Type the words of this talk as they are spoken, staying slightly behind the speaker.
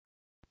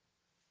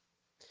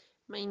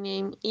My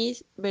name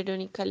is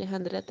Verónica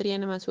Alejandra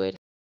Triana Masuera.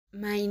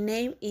 My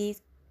name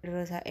is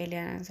Rosa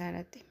Eliana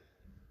Zárate.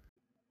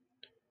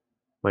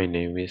 My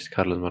name is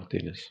Carlos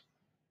Martinez.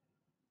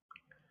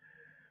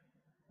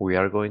 We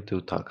are going to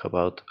talk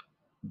about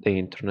the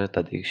internet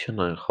addiction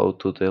and how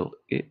to deal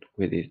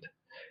with it.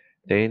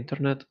 The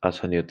internet as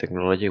a new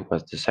technology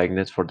was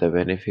designed for the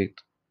benefit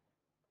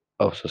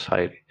of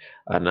society,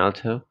 and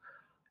although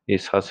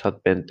it has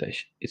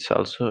advantage, it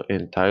also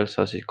entails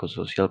a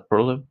psychosocial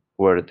problem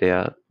where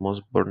the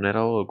most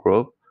vulnerable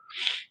group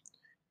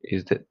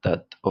is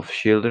that of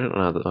children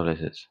and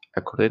adolescents.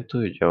 According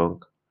to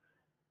Young,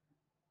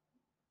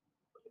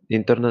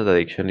 internet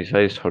addiction is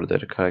a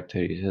disorder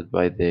characterized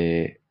by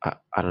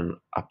an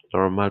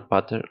abnormal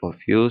pattern of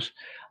use,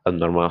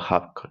 abnormal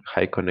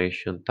high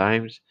connection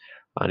times,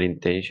 and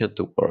intention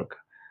to work,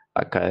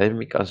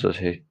 academic and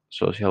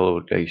social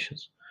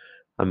obligations.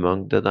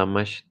 Among the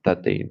damage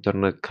that the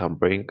internet can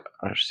bring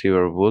are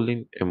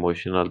cyberbullying,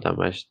 emotional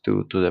damage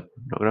due to the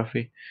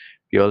pornography,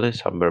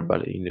 violence, and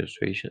verbal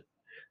insinuation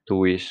to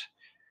which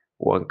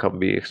one can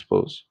be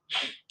exposed.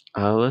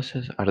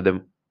 Adolescents are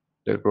the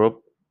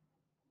group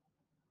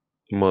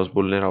most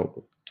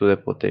vulnerable to the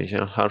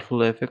potential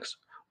harmful effects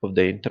of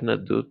the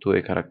internet due to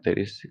the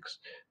characteristics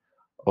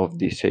of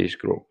this age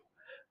group,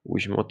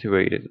 which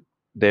motivated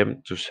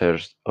them to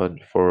search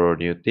for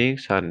new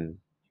things and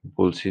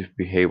impulsive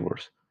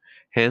behaviors.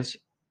 Hence,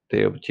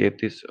 the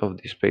objective of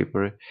this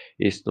paper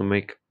is to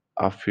make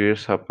a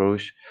fierce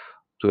approach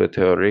to a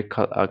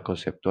theoretical and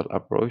conceptual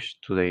approach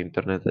to the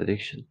internet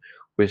addiction,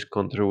 which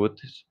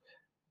contributes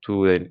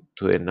to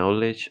the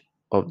knowledge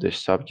of the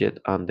subject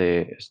and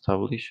the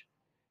establish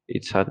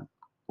it's an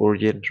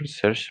urgent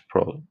research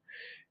problem.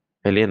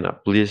 Elena,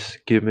 please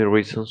give me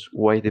reasons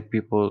why the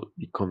people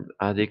become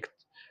addicted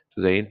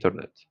to the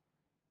internet.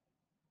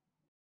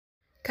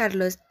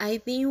 Carlos, I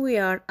think we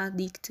are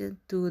addicted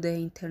to the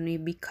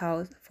internet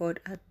because for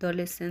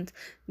adolescents,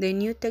 the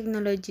new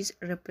technologies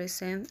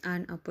represent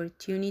an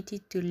opportunity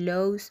to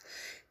lose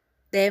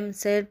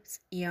themselves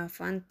in a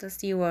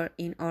fantasy world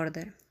in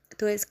order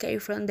to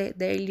escape from the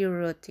daily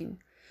routine.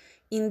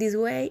 In this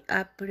way,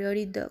 a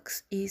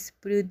paradox is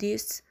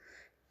produced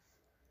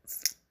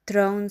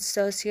through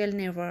social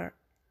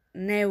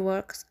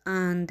networks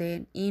and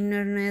the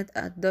internet.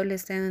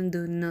 Adolescents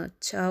do not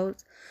show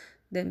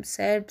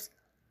themselves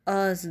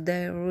as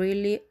they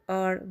really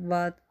are,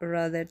 but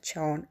rather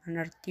show an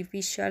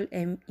artificial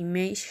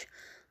image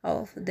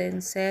of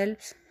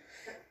themselves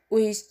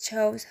which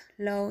shows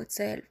low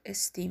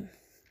self-esteem.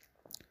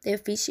 The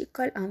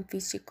physical and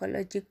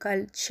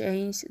physiological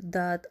change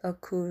that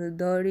occur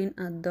during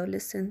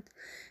adolescence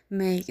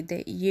make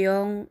the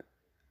young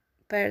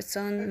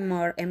person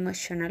more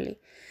emotionally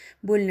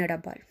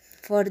vulnerable.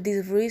 For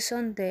this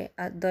reason, the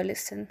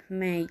adolescent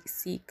may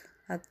seek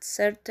at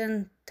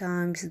certain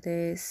times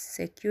the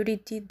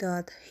security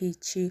that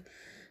she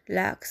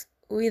lacks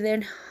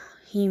within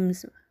him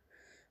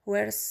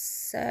were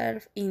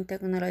served in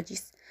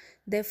technologies.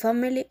 The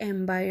family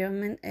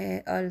environment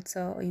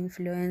also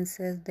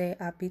influences the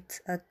habits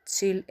a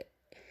child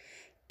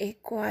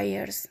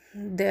acquires.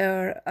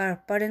 There are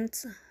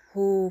parents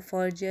who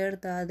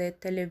forget that the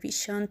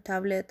television,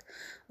 tablet,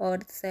 or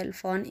cell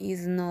phone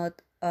is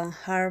not a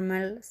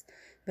harmless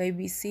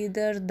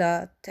babysitter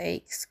that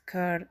takes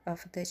care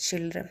of the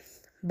children,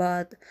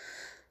 but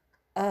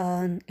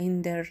an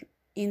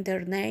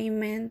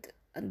entertainment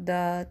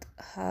that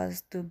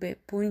has to be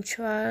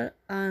punctual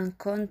and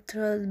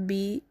controlled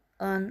by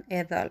an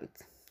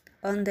adult.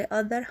 On the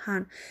other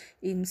hand,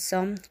 in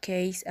some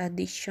cases,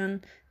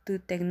 addiction to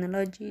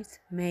technologies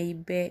may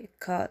be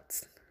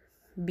caused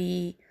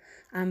by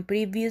a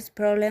previous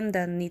problem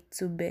that needs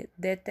to be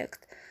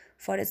detected.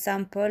 For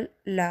example,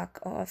 lack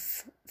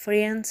of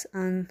friends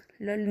and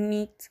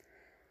loneliness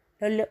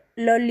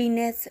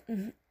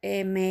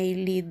may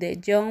lead the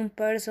young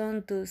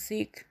person to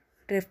seek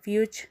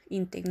refuge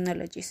in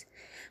technologies.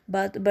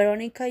 But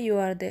Veronica, you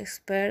are the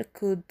expert.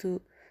 Could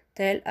you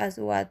tell us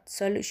what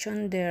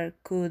solution there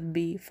could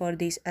be for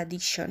this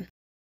addiction?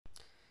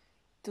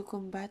 To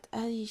combat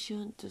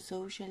addiction to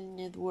social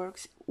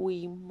networks,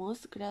 we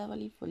must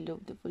gradually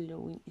follow the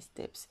following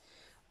steps.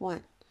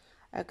 1.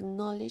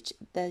 Acknowledge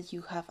that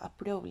you have a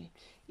problem.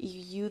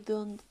 If you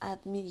don't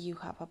admit you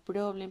have a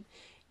problem,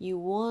 you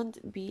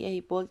won't be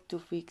able to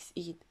fix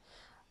it.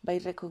 By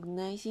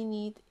recognizing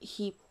it,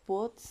 he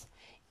puts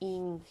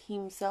in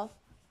himself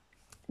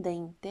the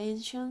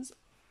intentions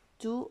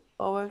to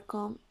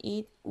overcome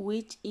it,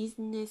 which is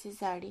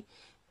necessary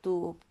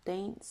to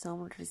obtain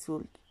some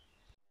result.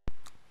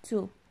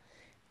 2.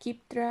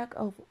 Keep track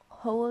of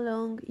how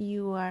long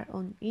you are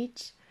on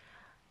each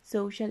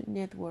social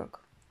network.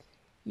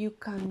 You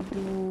can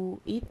do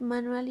it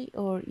manually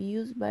or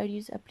use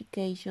various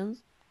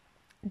applications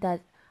that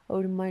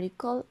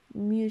automatically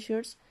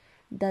measures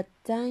the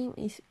time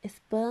is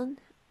spent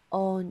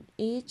on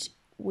each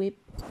web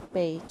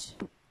page.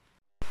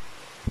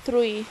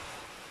 3.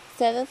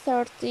 Set a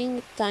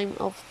certain time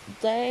of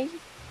day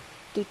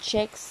to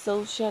check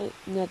social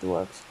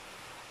networks.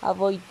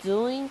 Avoid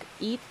doing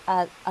it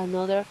at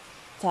another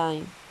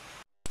time.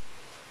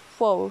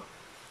 4.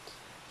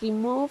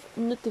 Remove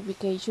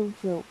notification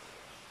from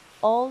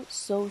all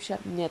social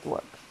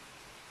networks.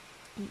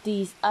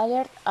 These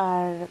alerts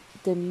are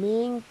the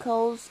main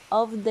cause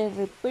of the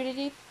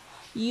repetitive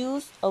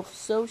use of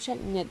social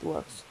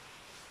networks.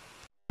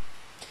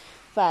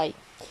 5.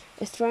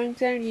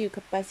 Strengthen your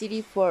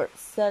capacity for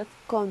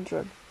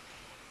self-control.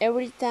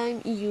 Every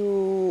time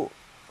you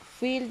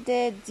feel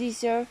the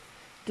desire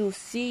to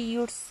see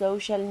your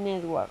social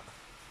network,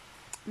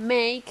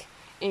 make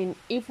an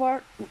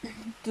effort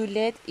to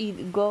let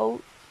it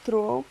go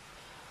through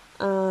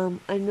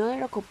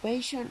another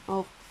occupation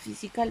of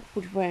physical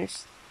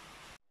preference.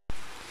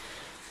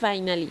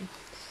 Finally,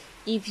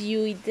 if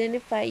you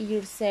identify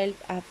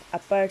yourself as a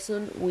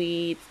person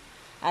with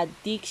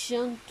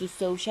addiction to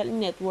social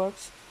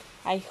networks,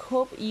 I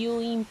hope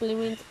you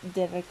implement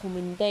the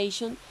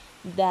recommendation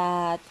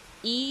that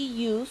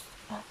EUs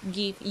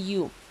give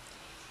you,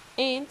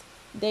 and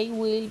they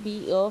will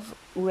be of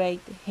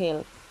great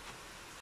help.